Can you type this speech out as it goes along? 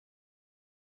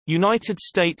United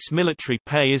States military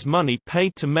pay is money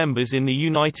paid to members in the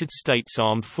United States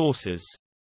Armed Forces.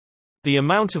 The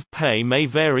amount of pay may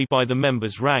vary by the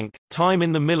member's rank, time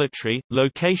in the military,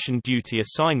 location duty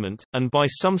assignment, and by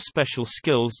some special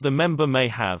skills the member may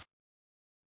have.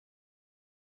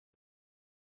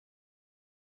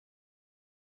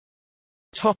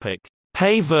 Topic: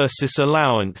 Pay versus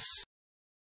allowance.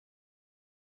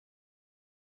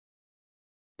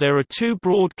 There are two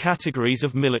broad categories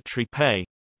of military pay: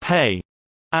 pay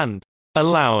and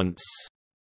allowance.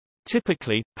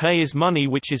 Typically, pay is money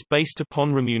which is based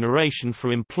upon remuneration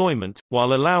for employment,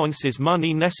 while allowance is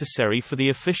money necessary for the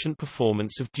efficient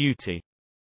performance of duty.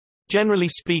 Generally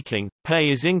speaking, pay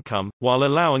is income, while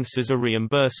allowances are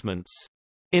reimbursements.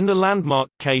 In the landmark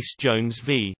case Jones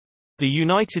v. the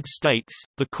United States,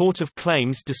 the Court of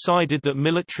Claims decided that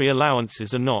military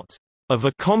allowances are not of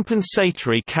a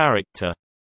compensatory character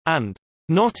and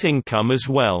not income as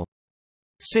well.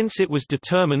 Since it was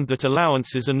determined that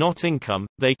allowances are not income,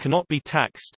 they cannot be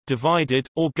taxed, divided,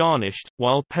 or garnished,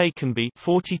 while pay can be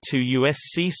 42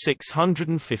 U.S.C.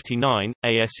 659,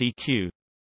 ASEQ.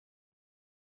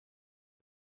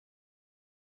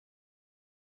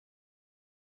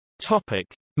 Topic: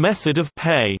 Method of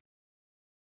pay.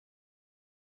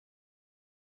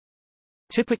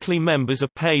 Typically members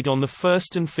are paid on the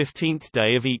 1st and 15th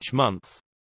day of each month.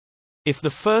 If the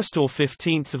 1st or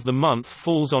 15th of the month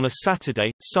falls on a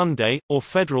Saturday, Sunday, or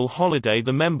federal holiday,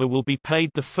 the member will be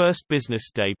paid the first business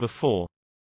day before.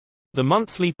 The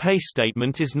monthly pay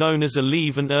statement is known as a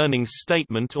Leave and Earnings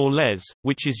Statement or LES,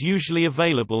 which is usually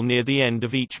available near the end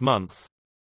of each month.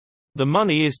 The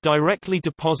money is directly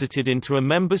deposited into a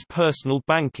member's personal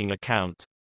banking account.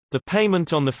 The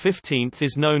payment on the 15th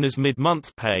is known as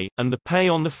mid-month pay, and the pay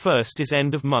on the 1st is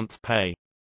end-of-month pay.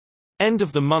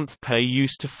 End-of-the-month pay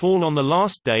used to fall on the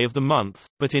last day of the month,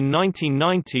 but in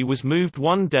 1990 was moved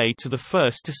one day to the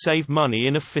 1st to save money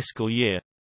in a fiscal year.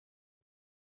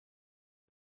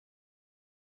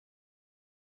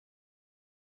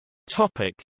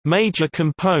 Topic: Major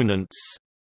components.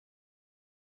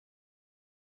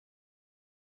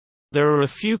 There are a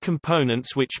few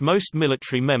components which most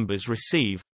military members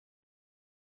receive.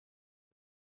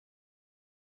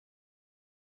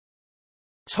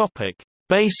 Topic: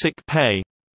 Basic pay.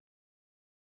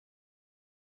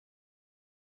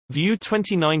 View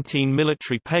 2019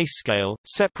 Military Pay Scale,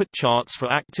 separate charts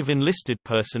for active enlisted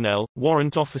personnel,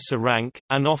 warrant officer rank,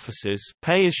 and officers.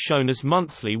 Pay is shown as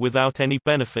monthly without any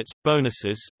benefits,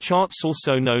 bonuses. Charts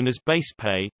also known as base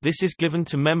pay. This is given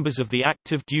to members of the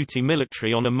active duty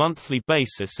military on a monthly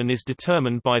basis and is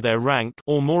determined by their rank,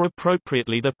 or more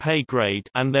appropriately their pay grade,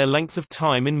 and their length of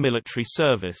time in military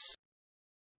service.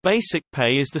 Basic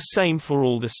pay is the same for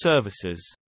all the services.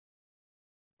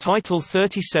 Title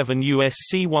 37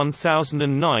 U.S.C.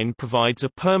 1009 provides a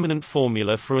permanent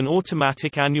formula for an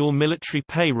automatic annual military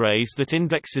pay raise that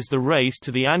indexes the raise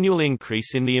to the annual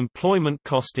increase in the Employment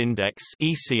Cost Index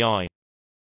 (ECI).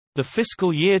 The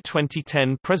fiscal year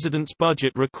 2010 President's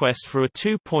budget request for a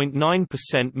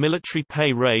 2.9% military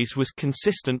pay raise was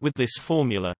consistent with this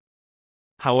formula.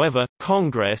 However,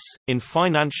 Congress, in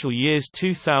financial years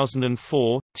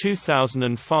 2004,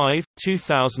 2005,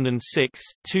 2006,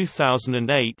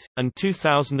 2008, and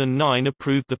 2009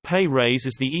 approved the pay raise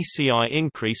as the ECI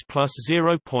increase plus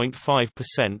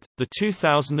 0.5%. The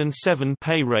 2007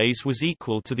 pay raise was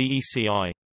equal to the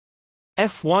ECI.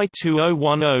 FY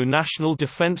 2010 National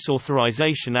Defense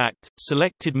Authorization Act,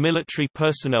 Selected Military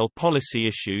Personnel Policy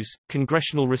Issues,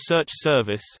 Congressional Research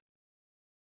Service.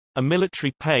 A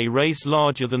military pay raise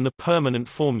larger than the permanent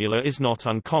formula is not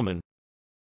uncommon.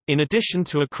 In addition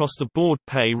to across-the-board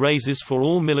pay raises for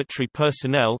all military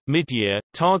personnel, mid-year,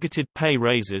 targeted pay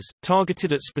raises,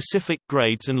 targeted at specific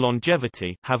grades and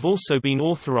longevity, have also been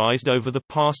authorized over the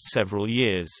past several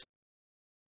years.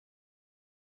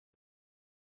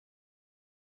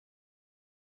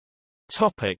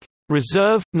 Topic: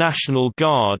 Reserve, National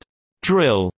Guard,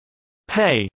 drill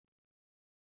pay.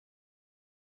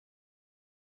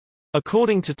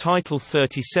 According to Title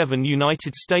 37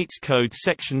 United States Code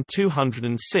Section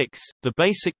 206, the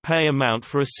basic pay amount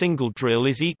for a single drill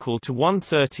is equal to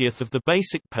 1/30 of the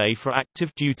basic pay for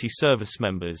active duty service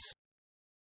members.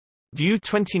 View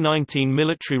 2019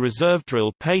 Military Reserve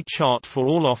Drill Pay Chart for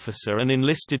all officer and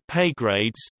enlisted pay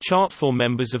grades, chart for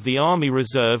members of the Army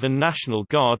Reserve and National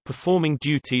Guard performing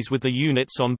duties with the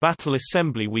units on battle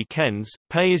assembly weekends.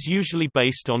 Pay is usually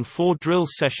based on 4 drill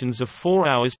sessions of 4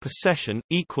 hours per session,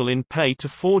 equal in pay to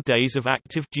 4 days of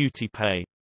active duty pay.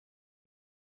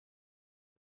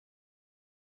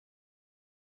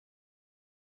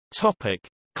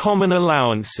 Common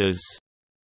allowances.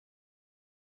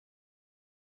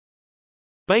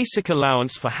 Basic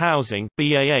Allowance for Housing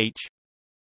 (BAH).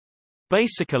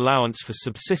 Basic Allowance for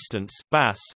Subsistence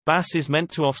 (BAS). BAS is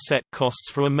meant to offset costs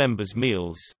for a member's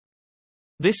meals.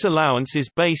 This allowance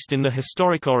is based in the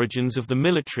historic origins of the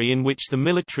military, in which the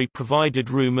military provided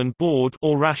room and board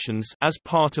or rations as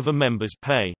part of a member's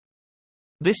pay.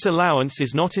 This allowance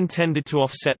is not intended to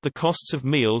offset the costs of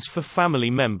meals for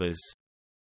family members.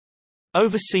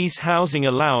 Overseas Housing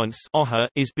Allowance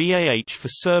is BAH for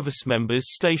service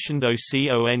members stationed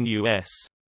OCONUS.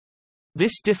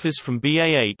 This differs from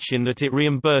BAH in that it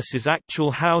reimburses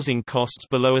actual housing costs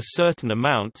below a certain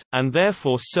amount, and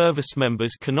therefore service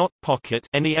members cannot pocket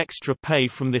any extra pay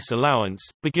from this allowance.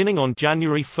 Beginning on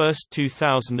January 1,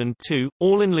 2002,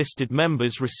 all enlisted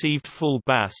members received full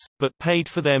BAS, but paid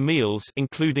for their meals,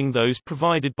 including those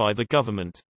provided by the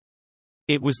government.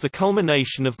 It was the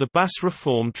culmination of the BAS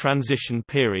reform transition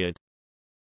period.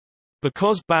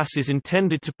 Because BAS is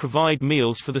intended to provide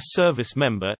meals for the service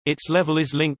member, its level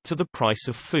is linked to the price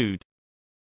of food.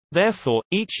 Therefore,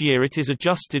 each year it is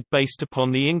adjusted based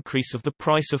upon the increase of the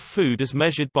price of food as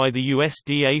measured by the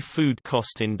USDA Food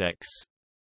Cost Index.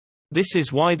 This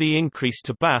is why the increase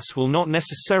to BAS will not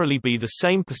necessarily be the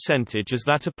same percentage as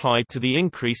that applied to the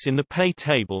increase in the pay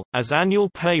table, as annual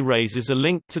pay raises are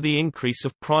linked to the increase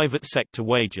of private sector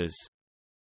wages.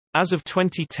 As of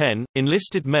 2010,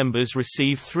 enlisted members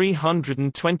receive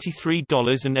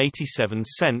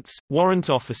 $323.87, warrant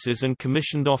officers and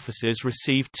commissioned officers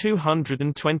receive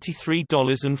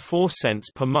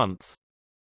 $223.04 per month.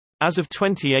 As of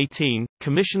 2018,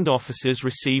 commissioned officers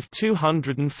receive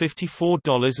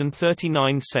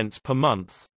 $254.39 per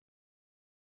month.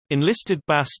 Enlisted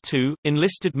BAS II –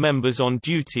 enlisted members on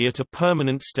duty at a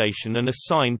permanent station and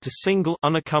assigned to single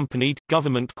unaccompanied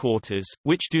government quarters,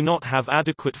 which do not have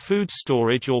adequate food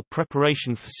storage or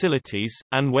preparation facilities,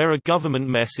 and where a government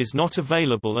mess is not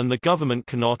available and the government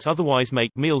cannot otherwise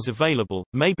make meals available,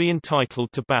 may be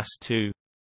entitled to BAS II.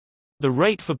 The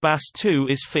rate for BAS II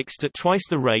is fixed at twice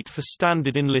the rate for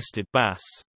standard enlisted BAS.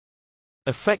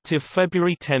 Effective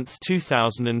February 10,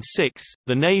 2006,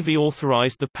 the Navy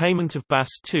authorized the payment of BAS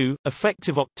II.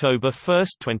 Effective October 1,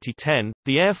 2010,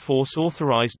 the Air Force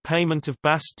authorized payment of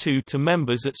BAS II to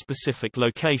members at specific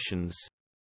locations.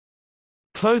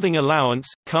 Clothing allowance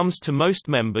comes to most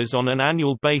members on an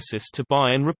annual basis to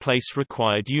buy and replace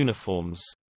required uniforms.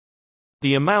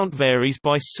 The amount varies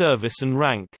by service and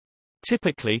rank.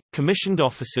 Typically, commissioned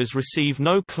officers receive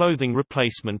no clothing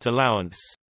replacement allowance.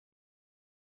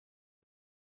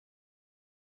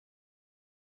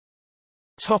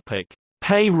 Topic: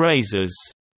 Pay raises.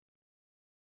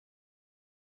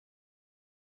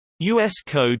 U.S.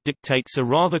 Code dictates a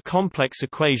rather complex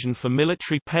equation for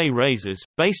military pay raises,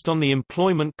 based on the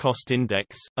Employment Cost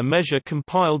Index, a measure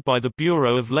compiled by the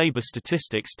Bureau of Labor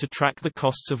Statistics to track the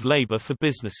costs of labor for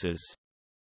businesses.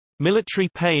 Military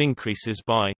pay increases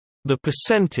by the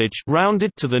percentage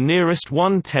rounded to the nearest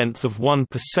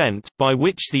 0.1% by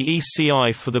which the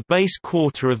ECI for the base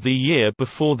quarter of the year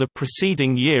before the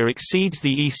preceding year exceeds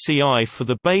the ECI for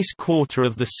the base quarter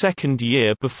of the second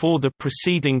year before the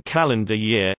preceding calendar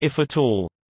year, if at all.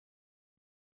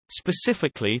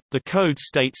 Specifically, the code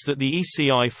states that the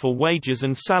ECI for wages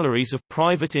and salaries of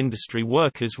private industry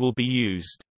workers will be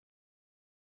used.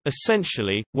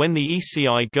 Essentially, when the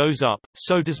ECI goes up,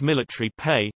 so does military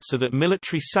pay, so that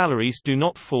military salaries do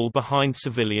not fall behind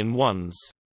civilian ones.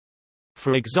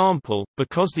 For example,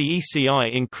 because the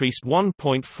ECI increased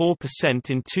 1.4%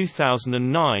 in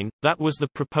 2009, that was the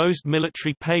proposed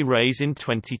military pay raise in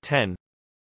 2010.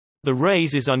 The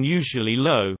raise is unusually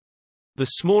low. The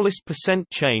smallest percent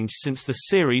change since the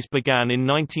series began in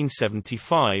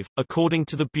 1975, according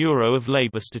to the Bureau of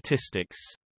Labor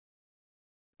Statistics.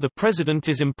 The President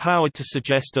is empowered to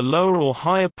suggest a lower or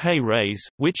higher pay raise,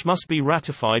 which must be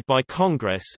ratified by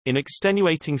Congress, in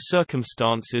extenuating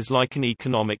circumstances like an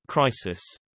economic crisis.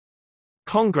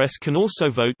 Congress can also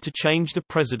vote to change the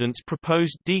President's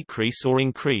proposed decrease or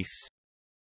increase.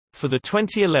 For the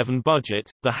 2011 budget,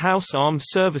 the House Armed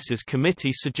Services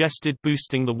Committee suggested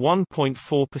boosting the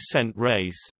 1.4%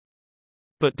 raise.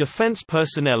 But defense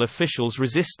personnel officials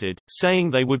resisted, saying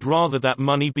they would rather that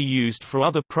money be used for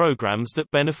other programs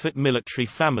that benefit military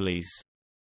families.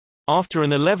 After an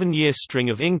 11-year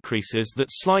string of increases that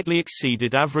slightly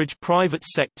exceeded average private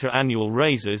sector annual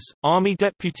raises, Army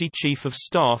Deputy Chief of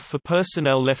Staff for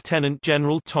Personnel Lieutenant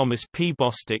General Thomas P.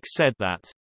 Bostick said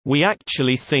that, "We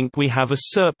actually think we have a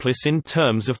surplus in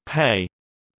terms of pay."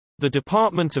 The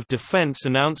Department of Defense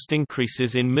announced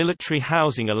increases in military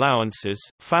housing allowances,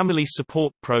 family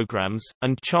support programs,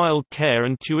 and child care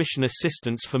and tuition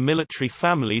assistance for military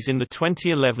families in the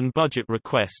 2011 budget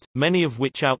request, many of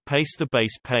which outpace the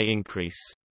base pay increase.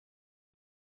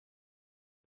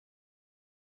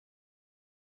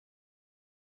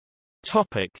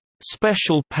 Topic: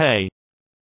 Special pay.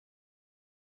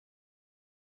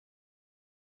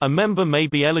 A member may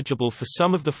be eligible for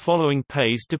some of the following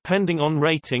pays depending on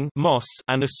rating (MOS)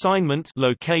 and assignment,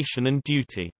 location and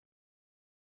duty.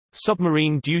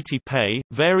 Submarine duty pay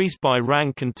varies by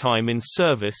rank and time in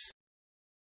service.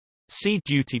 Sea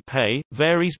duty pay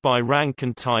varies by rank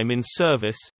and time in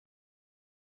service.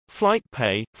 Flight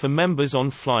pay for members on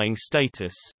flying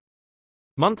status.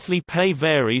 Monthly pay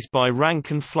varies by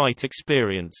rank and flight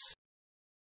experience.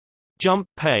 Jump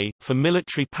pay, for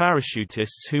military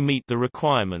parachutists who meet the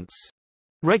requirements.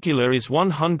 Regular is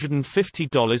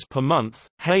 $150 per month,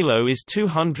 Halo is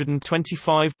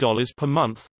 $225 per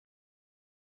month.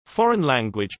 Foreign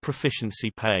language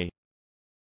proficiency pay.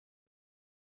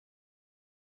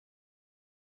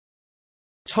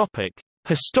 Topic: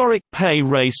 Historic pay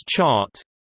raise chart.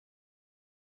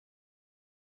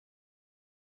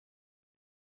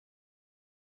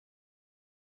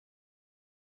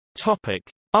 Topic: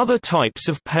 Other types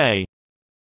of pay.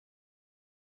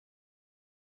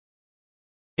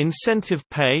 Incentive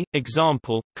pay,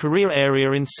 example, Career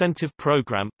Area Incentive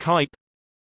Program (CAIP).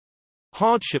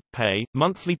 Hardship pay,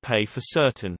 monthly pay for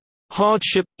certain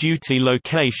hardship duty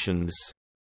locations.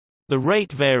 The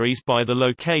rate varies by the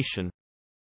location.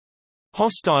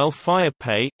 Hostile fire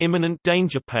pay, imminent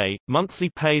danger pay, monthly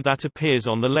pay that appears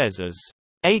on the LES as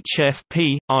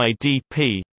HFP,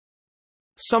 IDP.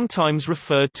 Sometimes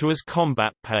referred to as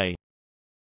combat pay.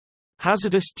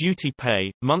 Hazardous duty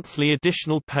pay, monthly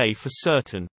additional pay for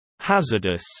certain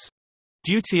hazardous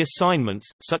duty assignments,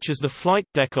 such as the flight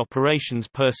deck operations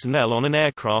personnel on an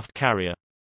aircraft carrier.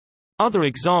 Other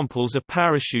examples are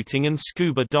parachuting and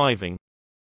scuba diving.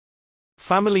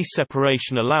 Family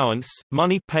separation allowance,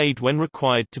 money paid when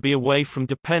required to be away from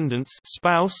dependents,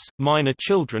 spouse, minor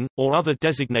children, or other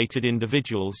designated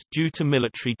individuals due to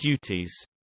military duties.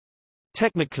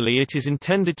 Technically it is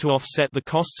intended to offset the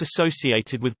costs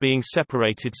associated with being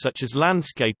separated, such as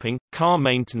landscaping, car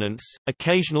maintenance,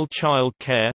 occasional child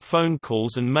care, phone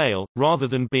calls and mail, rather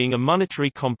than being a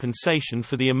monetary compensation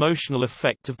for the emotional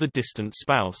effect of the distant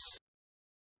spouse.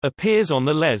 Appears on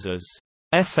the LES as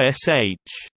FSH.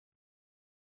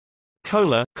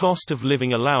 COLA, cost of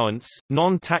living allowance,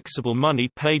 non-taxable money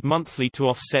paid monthly to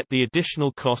offset the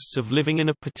additional costs of living in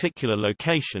a particular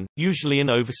location, usually an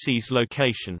overseas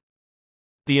location.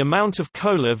 The amount of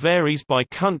COLA varies by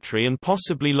country and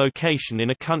possibly location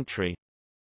in a country.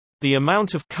 The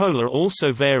amount of COLA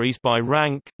also varies by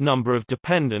rank, number of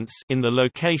dependents in the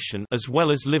location as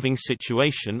well as living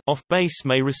situation. Off-base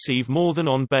may receive more than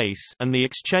on-base, and the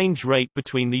exchange rate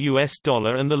between the US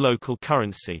dollar and the local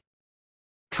currency.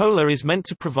 COLA is meant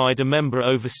to provide a member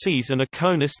overseas and a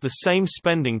CONUS the same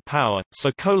spending power,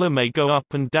 so COLA may go up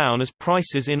and down as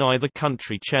prices in either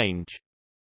country change.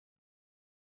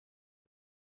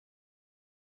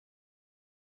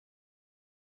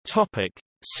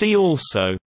 See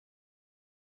also: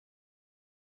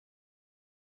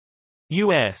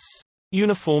 U.S.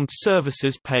 Uniformed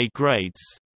Services Pay Grades.